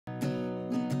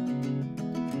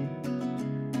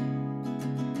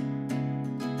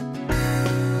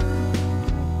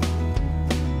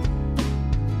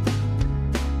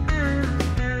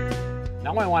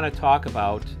Now I want to talk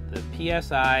about the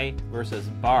PSI versus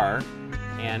bar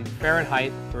and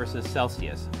Fahrenheit versus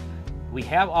Celsius. We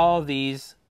have all of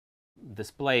these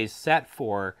displays set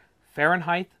for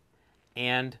Fahrenheit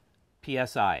and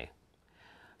PSI.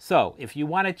 So if you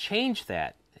want to change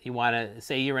that, you want to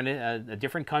say you're in a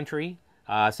different country,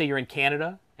 say you're in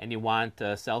Canada and you want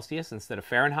Celsius instead of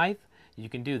Fahrenheit, you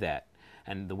can do that.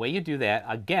 And the way you do that,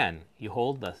 again, you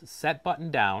hold the set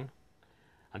button down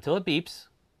until it beeps.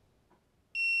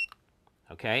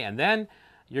 Okay, and then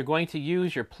you're going to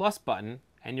use your plus button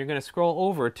and you're going to scroll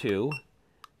over to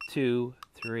 2,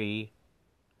 3.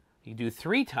 You do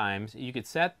 3 times. You could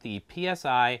set the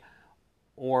PSI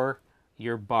or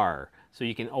your bar. So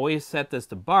you can always set this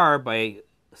to bar by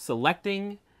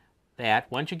selecting that.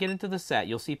 Once you get into the set,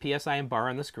 you'll see PSI and bar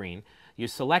on the screen. You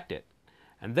select it.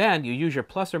 And then you use your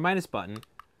plus or minus button,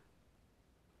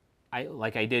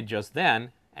 like I did just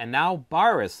then. And now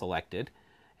bar is selected.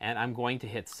 And I'm going to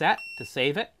hit set to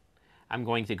save it. I'm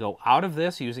going to go out of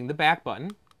this using the back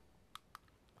button.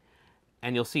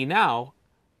 And you'll see now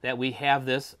that we have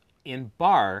this in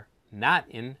bar, not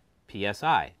in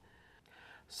PSI.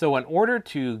 So in order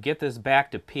to get this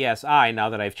back to PSI, now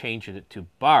that I've changed it to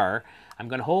bar, I'm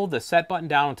going to hold the set button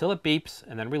down until it beeps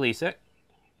and then release it.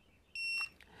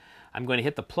 I'm going to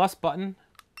hit the plus button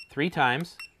 3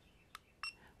 times,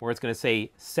 where it's going to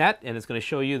say set, and it's going to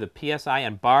show you the PSI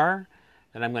and bar.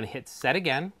 Then I'm going to hit set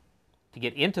again to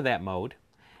get into that mode.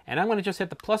 And I'm going to just hit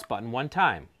the plus button 1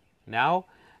 time. Now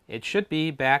it should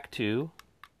be back to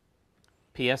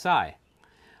PSI.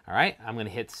 All right, I'm going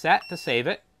to hit set to save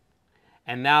it.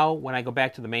 And now when I go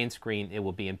back to the main screen, it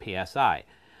will be in PSI.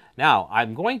 Now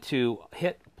I'm going to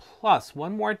hit plus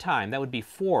 1 more time. That would be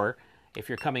 4 if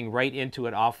you're coming right into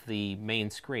it off the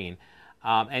main screen.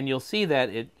 And you'll see that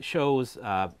it shows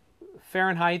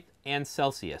Fahrenheit and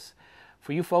Celsius.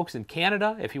 For you folks in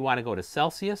Canada, if you want to go to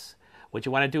Celsius, what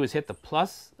you want to do is hit the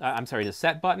the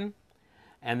set button,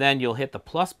 and then you'll hit the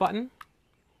plus button.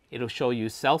 It'll show you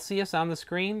Celsius on the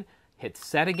screen. Hit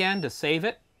set again to save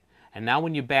it. And now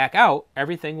when you back out,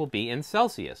 everything will be in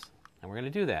Celsius. And we're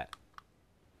going to do that.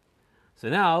 So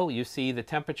now you see the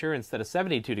temperature, instead of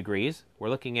 72 degrees, we're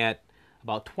looking at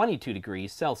about 22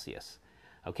 degrees Celsius.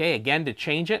 Okay, again, to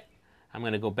change it, I'm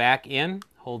going to go back in,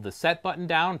 hold the set button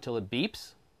down until it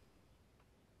beeps.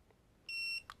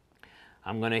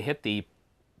 I'm going to hit the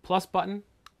plus button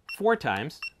 4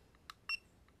 times.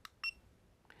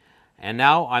 And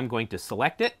now I'm going to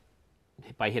select it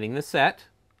by hitting the set.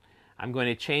 I'm going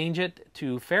to change it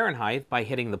to Fahrenheit by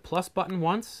hitting the plus button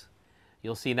once.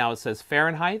 You'll see now it says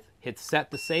Fahrenheit. Hit set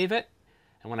to save it.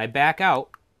 And when I back out,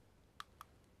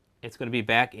 it's going to be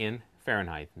back in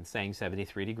Fahrenheit and saying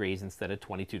 73 degrees instead of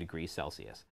 22 degrees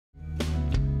Celsius.